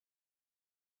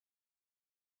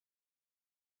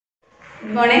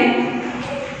Good morning.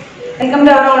 Welcome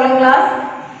to our online class.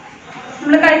 We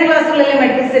will study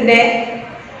matrices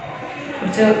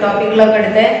topic.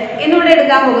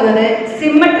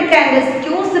 Symmetric and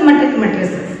skew symmetric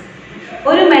matrices.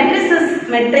 One matrix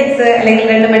symmetric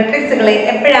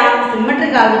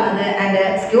and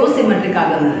skew symmetric. There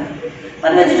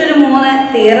are three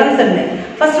theorems.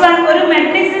 First one, a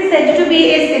matrix is said to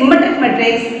be a symmetric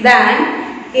matrix then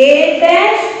A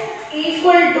dash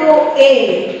equal to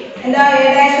A. And the A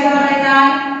dash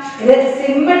is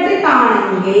symmetric.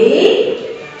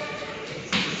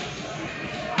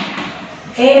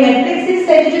 A matrix is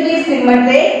said to be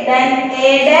symmetric then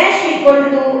A dash equal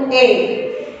to A.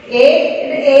 A in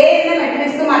the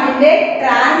matrix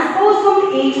transpose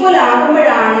equal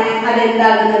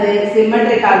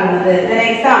symmetric. Then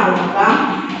example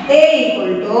A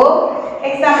equal to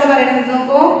example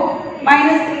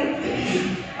minus 3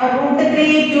 root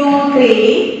 3 2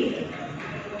 3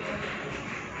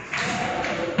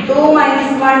 2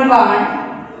 minus 1 1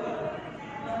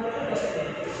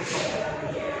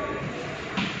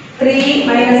 3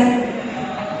 minus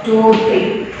 2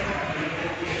 3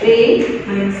 3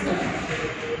 minus 2.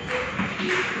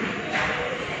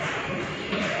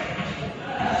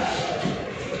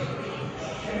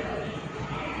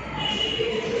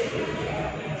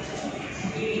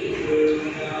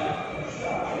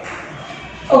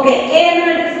 Okay, A and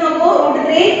matrix root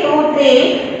 3 2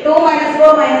 3 2 minus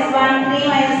 4 minus 1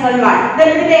 3 minus 1 1.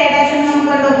 Then A dash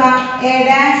A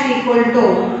dash equal to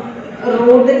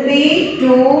root 3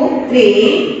 2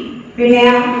 3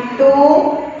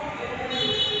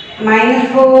 2 minus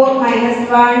 4 minus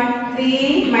 1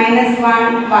 3 minus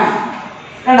 1 1.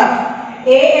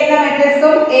 A and matrix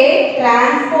A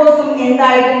transpose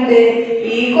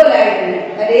equal.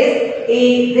 That is,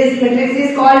 this matrix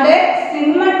is called a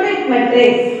symmetric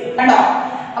matrix. Now,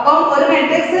 one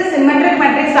matrix is symmetric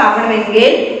matrix.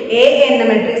 A and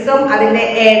matrix A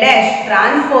dash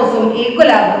transpose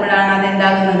equal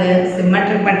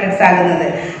symmetric matrix.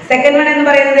 Second one is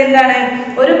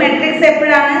one matrix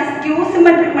skew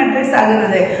symmetric matrix.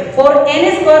 For any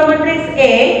square matrix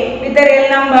A with the real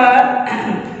number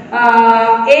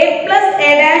A plus A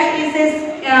dash is a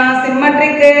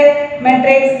symmetric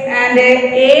matrix and A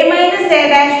minus A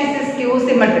dash is a skew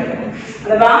symmetric. A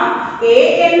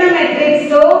in the matrix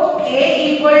so A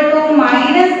equal to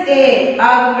minus A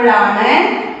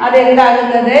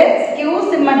skew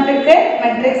symmetric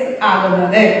matrix.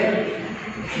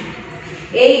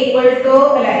 A equal to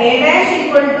A dash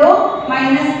equal to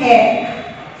minus A.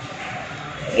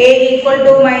 A equal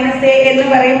to minus A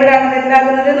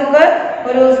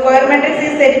square matrix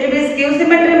is said to be skew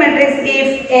symmetric matrix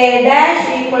if A dash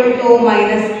equal to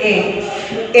minus A.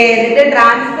 The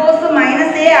transpose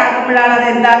minus A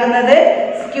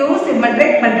skew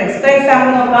symmetric matrix. For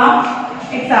example,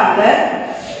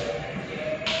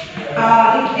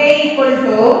 if A equal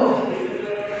to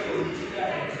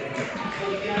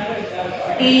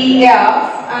TF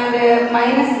and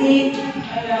minus E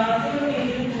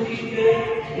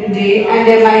G and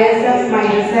minus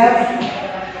F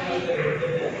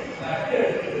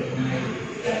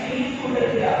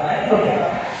okay.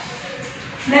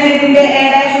 Then it will be A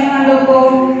dash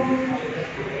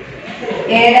A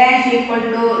dash equal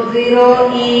to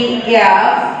 0 E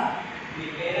F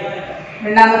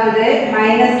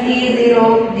minus E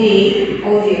 0 G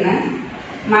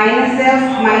minus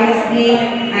F minus G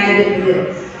and 0.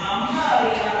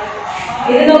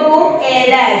 This is A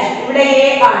dash.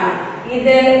 This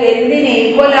is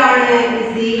equal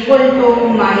is equal to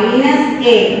minus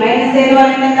A. Minus A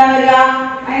minus A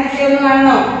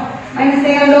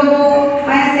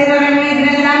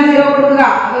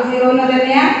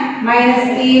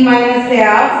minus E minus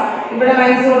F.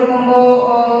 Minus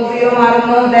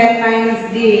 0 then minus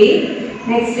G.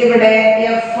 Next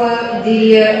F G.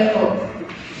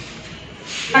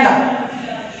 Now,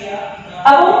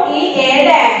 A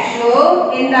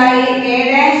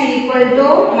dash equal to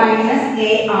minus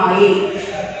AI.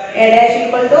 A dash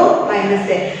equal to minus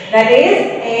A. That is,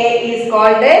 A is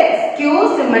called a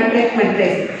skew symmetric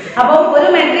matrix. Now,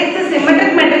 one matrix is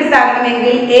symmetric matrix A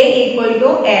equal to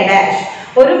A dash.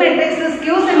 One matrix is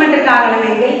skew symmetric A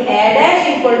dash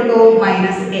equal to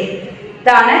minus A.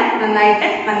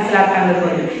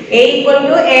 A equal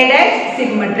to A dash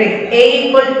symmetric. A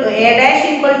dash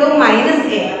equal to minus A.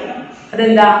 That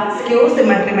is the skew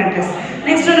symmetric matrix.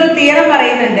 Next theorem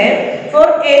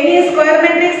for any square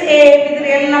matrix A with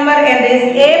real number n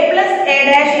is A plus A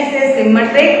dash is a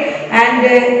symmetric and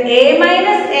A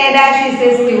minus A dash is a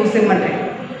skew symmetric.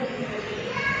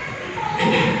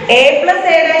 A plus A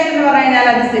dash is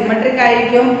symmetric, A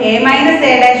minus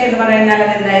A dash is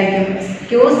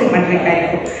skew symmetric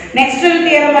ആയിരിക്കും. Next ഒരു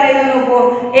theorem പറയുന്നത് നോക്കൂ.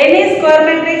 Any square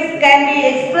matrix can be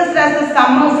expressed as the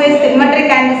sum of a symmetric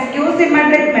and skew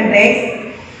symmetric matrix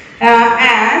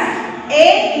as A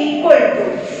equal to.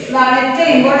 ഇതാണ് ഏറ്റവും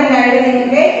important ആയിട്ട്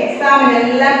നിങ്ങൾക്ക്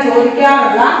എക്സാമിനെല്ലാം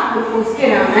ചോദിക്കാറുള്ള ഒരു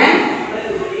question ആണ്.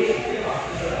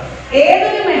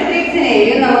 ഏതൊരു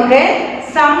മെട്രിക്സിനെയും നമുക്ക്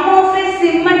some of A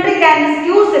symmetric and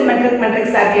skew symmetric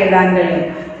matrix ആക്കി എഴുതാൻ കഴിയും.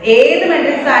 ഏത്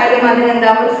മെട്രിക്സ് ആയാലും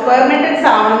അതിനെന്താ ഒരു സ്ക്വയർ മെട്രിക്സ്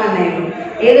ആവണമെന്നേ ഉള്ളൂ.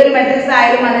 ഏതൊരു മെട്രിക്സ്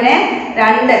ആയാലും അതിനെ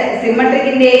രണ്ട്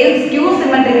സിമെട്രിക്കിന്റെയും സ്ക്യൂ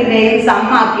സിമെട്രിക്കിന്റെയും സം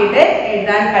ആക്കിയിട്ട്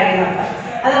എഴുതാൻ കഴിയുന്നുണ്ട്.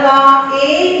 അഥവാ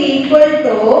A equal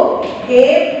to A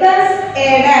plus A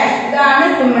dash, ഇതാണ്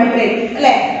സിമെട്രിക്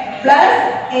അല്ലെ, plus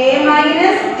A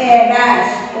minus A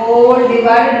dash all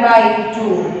divided by 2.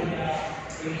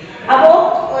 അപ്പോ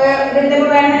ഇതിന്റെ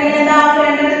വേണമെങ്കിൽ എന്താ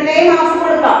രണ്ടെണ്ണത്തിനെയും ഹാഫ്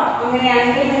കൊടുക്കാം.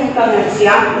 അങ്ങനെയാണെങ്കിൽ നിങ്ങൾക്ക് അങ്ങനെ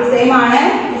ചെയ്യാം. ഇത് സെയിം ആണ്,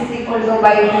 is equal to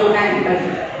by 2 and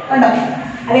കണ്ടോ.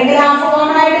 അല്ലെങ്കിൽ ഹാഫ്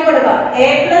കോമൺ ആയിട്ട് കൊടുക്കാം. A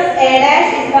plus A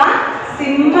dash is the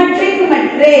symmetric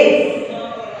matrix.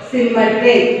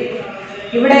 Symmetric.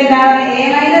 ഇവിടെ എന്താണ് A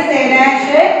minus A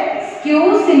dash skew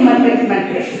symmetric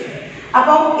matrix.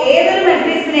 അപ്പോൾ ഏതൊരു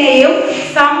മെട്രിക്സിനെയും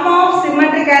some of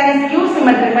symmetric and skew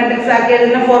symmetric matrix ആക്കി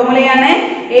എഴുതുന്ന ഫോർമുലയാണ്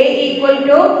A equal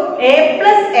to A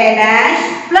plus A dash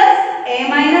plus A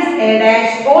minus A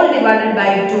dash all divided by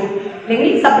 2.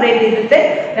 അല്ലെങ്കിൽ separate ചെയ്തിട്ട്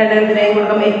രണ്ടെണ്ണത്തിനെയും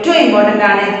കൊടുക്കാം. ഏറ്റവും ഇമ്പോർട്ടന്റ്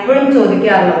ആണ്, എപ്പോഴും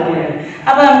ചോദിക്കാറുള്ള ഫോർമുലയാണ്.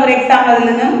 അപ്പോൾ നമുക്കൊരു എക്സാമ്പിൾ അതിൽ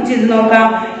നിന്നും ചെയ്ത് നോക്കാം.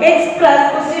 എക്സ് പ്ലസ്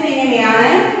ക്വസ്റ്റ്യൻ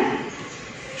ഇങ്ങനെയാണ്.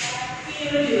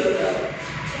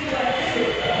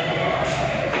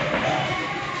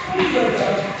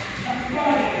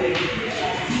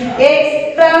 X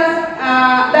plus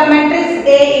the matrix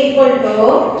A equal to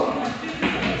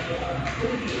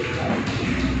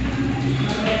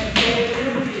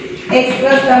X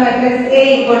plus the matrix A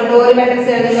equal to ഒരു matrix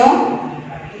എഴുതുന്നു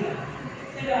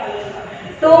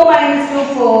 2 minus 2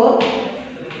 4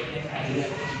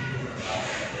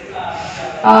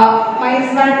 minus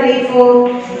 1 3 4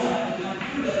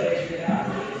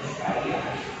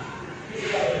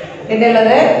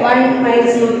 ഇതുള്ളത് 1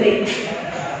 minus 2 3.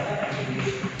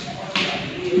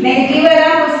 നെഗറ്റീവ്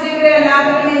വരാം, പോസിറ്റീവ് വരാം,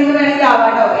 എല്ലാത്തിനും എന്ത് വേണമെങ്കിലും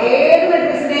ആവാട്ടോ. ഏത്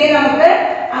മെട്രിക്സിനെയും നമുക്ക്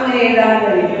അങ്ങനെ എഴുതാൻ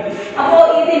കഴിയും. അപ്പോ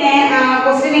ഇതിനെ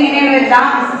ക്വസ്റ്റ്യൻ എങ്ങനെയാണ് വരുത്താം?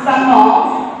 Some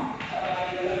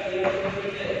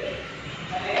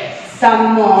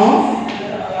of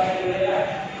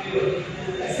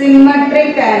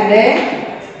symmetric and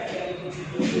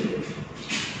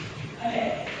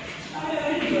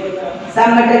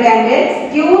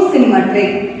skew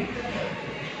symmetric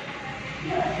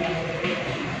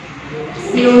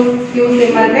skew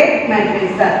symmetric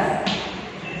matrices.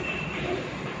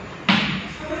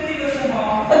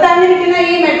 അപ്പോൾ തന്നിരിക്കുന്ന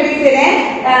ഈ മെട്രിക്സിനെ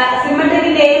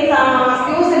സിമെട്രിക്കിന്റെയും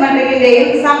സ്ക്യൂ സിമെട്രിക്കിന്റെയും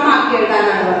സം ആക്കി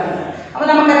എഴുതാനാണ് പറയുന്നത്. അപ്പോൾ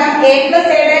നമുക്കറിയാം A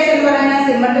പ്ലസ് A ഡാഷ് എന്ന് പറയുന്നത്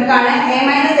സിമെട്രിക് ആണ്, A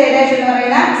മൈനസ് A ഡാഷ് എന്ന്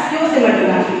പറയുന്നത് സ്ക്യൂ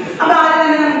സിമെട്രിക് ആണ്. അപ്പോൾ ആദ്യം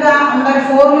തന്നെ നമുക്ക് നമ്മുടെ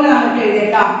ഫോർമുല നമുക്ക്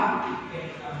എഴുതിയേക്കാം.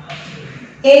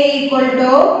 A equal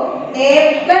to A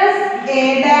plus A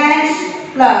dash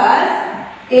plus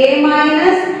A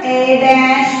minus A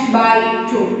dash by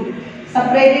 2.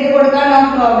 Separate ചെയ്ത് കൊടുക്കാൻ നോ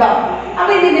പ്രോബ്ലം.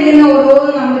 അപ്പൊ ഇതിൽ നിന്ന്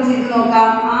ഓരോന്നും നമുക്ക് ചെയ്ത് നോക്കാം.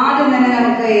 ആദ്യം തന്നെ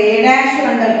നമുക്ക് A dash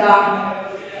കണ്ടെത്താം.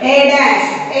 A dash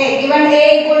A given A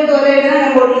equal to ഒരു എഴുതാൻ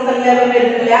ഞാൻ കൂടുതൽ സ്ഥലം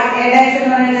എഴുതുന്നില്ല. A dash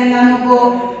എന്ന് പറയുന്നത് എന്താ നോക്കൂ,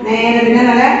 നേരെ ഇതിനെ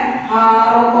നല്ല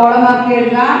കോളം ആക്കി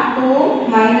എഴുതാം. 2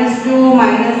 minus 2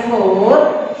 minus 4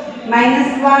 minus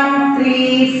 1 3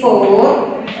 4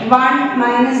 1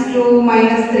 minus 2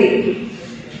 minus 3.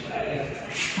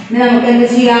 നമുക്ക് എന്ത്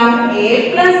ചെയ്യാം? A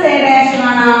പ്ലസ് A ഡാഷ്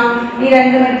കാണാം. ഈ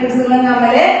രണ്ട് മെട്രിക്സുകളും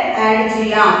നമ്മൾ ആഡ്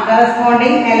ചെയ്യാം.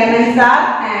 Corresponding elements R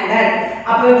added.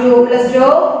 അപ്പോൾ 2 plus 2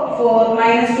 4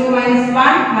 minus 2 minus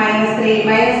 1 minus 3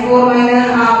 minus 4 minus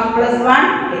plus 1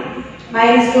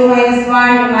 minus 2 minus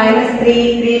 1 minus 3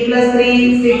 3 plus 3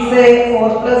 6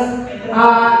 4 plus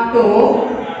 2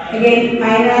 again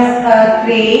minus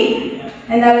 3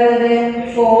 എന്താ വരുന്നത്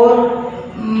 4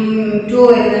 2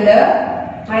 വരുന്നുണ്ട്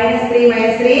minus 3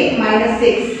 minus 3 minus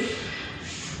 6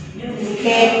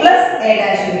 A plus A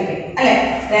dash കിട്ടി അല്ലേ.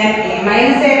 then A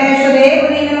minus A dash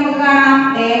അതേപോലെ നമുക്ക് കാണാം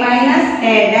A minus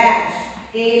A dash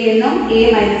A യിൽ നിന്നും A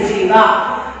minus ചെയ്യുക.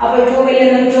 അപ്പോൾ 2 ൽ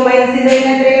നിന്നും 2 minus ചെയ്ത്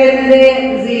കഴിഞ്ഞാൽ എത്ര വരുന്നത്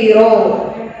 0.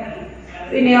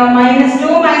 പിന്നെയോ minus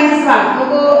 2 minus 1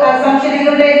 നമുക്ക് അസംപ്ഷൻ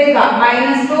ഇവിടെ എഴുതുക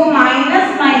minus 2 minus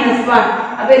minus 1.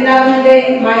 അപ്പോൾ എന്താകുന്നത്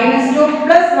minus 2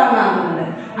 plus 1 ആകുന്നുണ്ട്.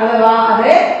 അഥവാ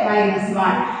അത്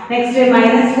 -1. നെക്സ്റ്റ്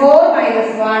 -4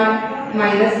 -1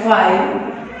 -5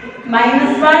 -1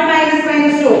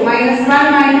 -2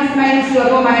 -1 -2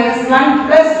 അപ്പോൾ -1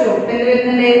 + 2 എന്ത്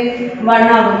വരുന്നുണ്ട് 1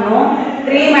 ആകുന്നു.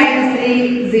 3 - 3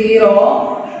 0.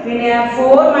 പിന്നെ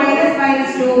 4 -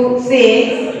 -2 6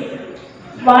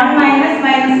 1 minus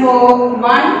minus 4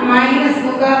 1 minus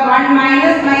 1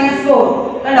 minus minus 4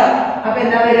 കണ്ടോ അപ്പോൾ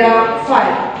എന്താ വരിക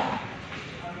 5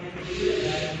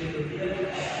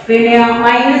 പിന്നെ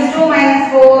 -2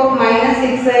 -4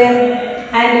 -6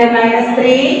 and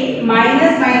 -3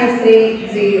 minus minus 3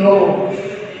 0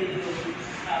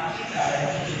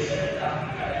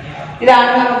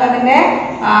 ഇതാണ് നമുക്ക് അതിന്റെ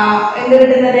എന്ത്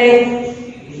കിട്ടുന്നത്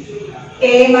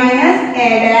a minus a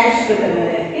dash കിട്ടുന്നത്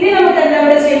ഇനി നമുക്ക് എന്താ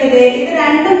ഇവിടെ ചെയ്യുന്നത് ഇത്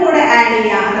രണ്ടും കൂടെ ആഡ്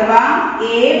ചെയ്യാം അഥവാ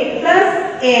a plus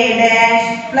a dash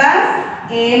plus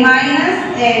a minus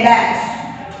a dash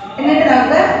എന്നിട്ട്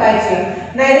നമുക്ക് വായിച്ചു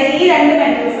അതായത് ഈ രണ്ട്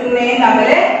മാട്രിക്സിനെയും നമ്മൾ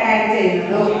ആഡ്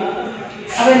ചെയ്യുന്നു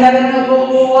അപ്പോൾ എന്താ വരുന്നത് നോക്കൂ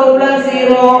 4 plus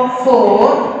 0 4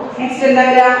 നെക്സ്റ്റ് എന്താ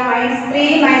വരിക -3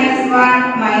 -1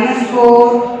 -4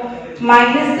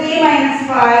 -3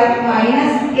 -5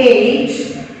 -8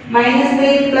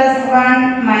 -3 plus 1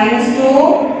 -2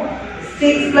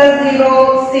 6 plus 0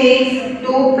 6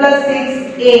 2 plus 6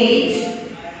 8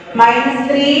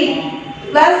 -3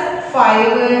 plus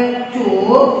 5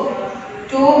 2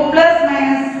 2 plus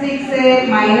 -6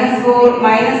 -4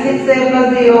 -6 plus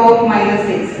 0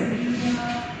 -6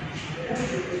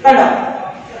 കേട്ടോ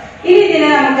ഇനി ഇതിനെ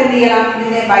നമുക്ക് എന്ത് ചെയ്യണം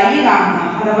ഇതിന്റെ y കാണണം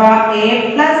അഥവാ a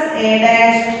plus a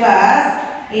dash plus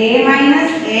a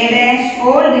minus a dash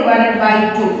all divided by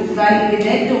 2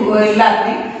 ഇതിന്റെ 2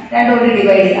 എല്ലാത്തിനെയും രണ്ടോട്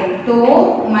ഡിവൈഡ് ചെയ്യാം 2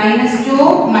 -2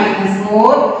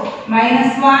 -4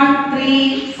 -1 3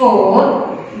 4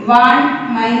 1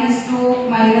 -2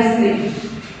 -3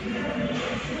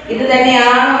 ഇത്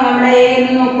തന്നെയാണോ നമ്മുടെ a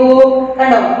എന്ന് നോക്കൂ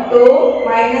കണ്ടോ 2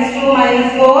 -2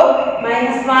 -4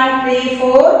 -1 3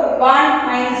 4 1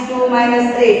 -2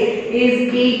 -3 is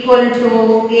equal to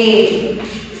a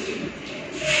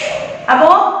അപ്പോ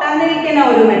തന്നിരിക്കുന്ന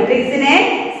ഒരു മാട്രിക്സിനെ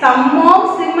some of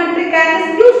symmetric and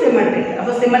skew symmetric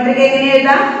അപ്പോൾ സിമെട്രിക് എങ്ങനെ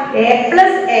എഴുതാം a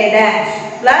plus a dash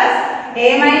plus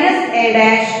a minus a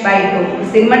dash by 2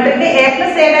 symmetric a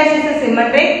plus a dash is a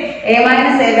symmetric a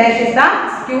minus a dash is the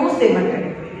skew symmetric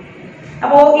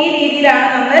അപ്പോൾ ഈ രീതിയിലാണ്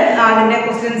നമ്മൾ അതിന്റെ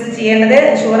questions ചെയ്യേണ്ടത്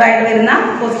sure ആയിട്ട് വരുന്ന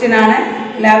ക്വസ്റ്റ്യൻ ആണ്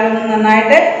എല്ലാവരും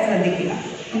നന്നായിട്ട് ശ്രദ്ധിക്കുക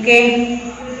ഓക്കേ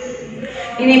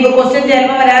ഇനി ഇപ്പോൾ ക്വസ്റ്റ്യൻ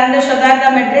ചിലപ്പോൾ വരാറുണ്ട് ശ്രദ്ധാർത്ഥ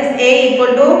matrix A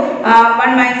equal to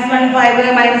 1 -1 5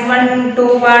 -1 2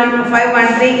 1 5 1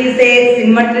 3 is a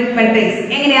symmetric matrix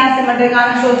എങ്ങനെയാ സിമെട്രിക്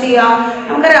ആണ് ഷോ ചെയ്യാം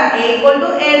നമുക്കറിയാം A equal to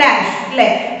A dash അല്ലേ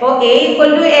അപ്പോൾ A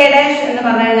equal to A dash എന്ന്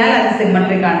പറഞ്ഞു കഴിഞ്ഞാൽ അത്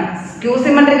സിമെട്രിക് ആണ് സ്ക്യൂ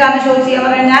സിമെട്രിക് ആണ് ഷോ ചെയ്യാൻ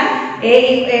പറഞ്ഞു കഴിഞ്ഞാൽ A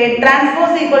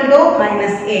transpose equal to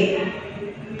 -A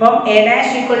അപ്പം A dash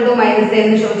equal to -A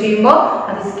എന്ന് ഷോ ചെയ്യുമ്പോൾ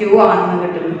അത് സ്ക്യൂ ആണെന്ന്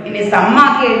കിട്ടും ഇനി സം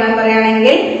ആക്കി എഴുതാൻ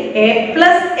പറയുകയാണെങ്കിൽ A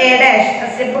plus A dash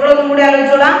സ്റ്റെപ്പുകളൊന്നും കൂടി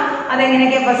ആലോചിച്ചോളാം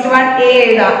അതെങ്ങനെയൊക്കെ ഫസ്റ്റ് വൺ A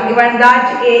എഴുതാം given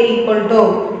that A equal to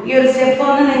ഈ ഒരു സ്റ്റെപ്പ്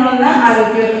ഒന്ന് നിങ്ങളൊന്ന്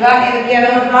ആലോചിച്ച് വെക്കുക ഏതൊക്കെയാണ്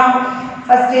നോക്കാം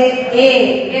ഫസ്റ്റ് A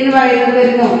എന്ന് പറയുന്നത്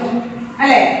വരുന്നു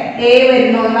അല്ലേ A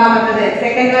വരുന്നു ഒന്നാമത്തത്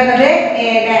സെക്കൻഡ് വരുന്നത്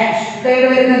A dash തേർഡ്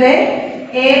വരുന്നത്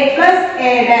A plus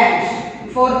A dash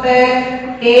fourth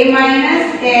A minus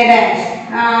A dash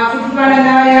fifth one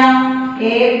എന്താ പറയാ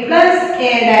A plus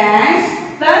A dash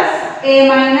plus A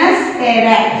minus A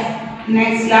dash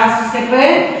next last step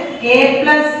A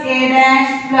plus A dash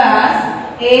plus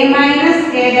A minus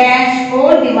A dash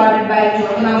all divided by 2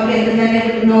 അപ്പോൾ നമുക്ക് എന്ത് തന്നെ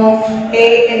കിട്ടുന്നു A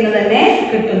എന്ന് തന്നെ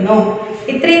കിട്ടുന്നു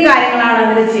ഇത്രയും കാര്യങ്ങളാണ്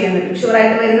അതിൽ ചെയ്യുന്നത് ഷുവർ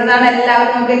ആയിട്ട് വരുന്നതാണ്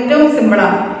എല്ലാവരും നമുക്ക് ഏറ്റവും സിമ്പിൾ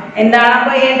ആണ് എന്താണ്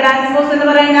അപ്പോൾ A ട്രാൻസ്പോസ് എന്ന്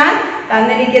പറഞ്ഞാൽ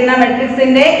തന്നിരിക്കുന്ന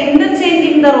മാട്രിക്സിന്റെ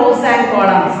interchanging the rose and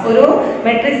columns ഒരു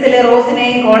മാട്രിക്സിലെ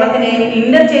റോസിനെയും കോളത്തിനെയും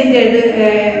ഇന്റർചേഞ്ച്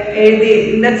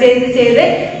ചെയ്ത്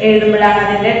എഴുതുമ്പോഴാണ്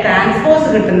അതിന്റെ ട്രാൻസ്പോസ്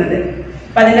കിട്ടുന്നത്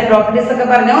അപ്പോൾ അതിന്റെ പ്രോപ്പർട്ടീസ് ഒക്കെ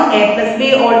പറഞ്ഞു A plus B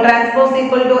all transpose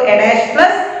equal to A dash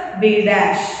plus B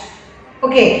dash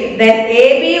okay then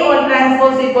AB all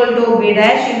transpose equal to B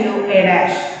dash into A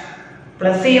dash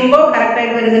plus ചെയ്യുമ്പോൾ correct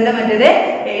ആയിട്ട് വരുന്നുണ്ട് മറ്റേത്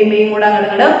എയും ബിയും കൂടെ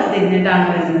അങ്ങോട്ടും തിരിഞ്ഞിട്ടാണ്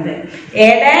വരുന്നത്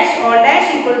A dash all dash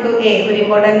equal to A ഒരു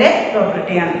ഇമ്പോർട്ടന്റ്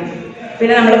പ്രോപ്പർട്ടിയാണ്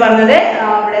പിന്നെ നമ്മൾ പറഞ്ഞത്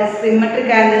ഇവിടെ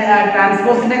സിമെട്രിക് ആൻഡ്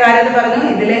ട്രാൻസ്പോസിന്റെ കാര്യം പറഞ്ഞു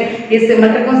ഇതിൽ ഈ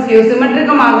സിമെട്രിക്കും സ്ക്യൂ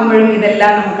സിമെട്രിക്കും ആകുമ്പോഴും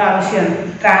ഇതെല്ലാം നമുക്ക് ആവശ്യമാണ്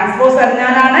ട്രാൻസ്പോസ്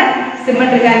അറിഞ്ഞാലാണ്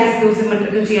സിമെട്രിക് ആൻഡ് സ്ക്യൂ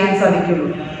സിമെട്രിക്കും ചെയ്യാൻ സാധിക്കുള്ളൂ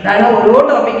അതാണ് ഓരോ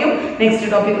ടോപ്പിക്കും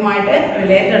നെക്സ്റ്റ് ടോപ്പിക്കുമായിട്ട്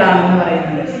റിലേറ്റഡ് ആണെന്ന്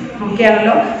പറയുന്നത് ഓക്കെ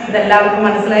ആണല്ലോ ഇതെല്ലാവർക്കും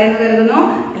മനസ്സിലായെന്ന് കരുതുന്നു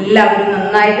എല്ലാവരും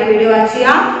നന്നായിട്ട് വീഡിയോ വാച്ച്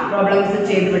ചെയ്യുക പ്രോബ്ലംസ്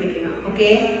ചെയ്ത് പഠിക്കുക ഓക്കെ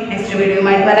നെക്സ്റ്റ്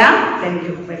വീഡിയോയുമായിട്ട് വരാം താങ്ക്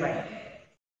യു ബൈ ബൈ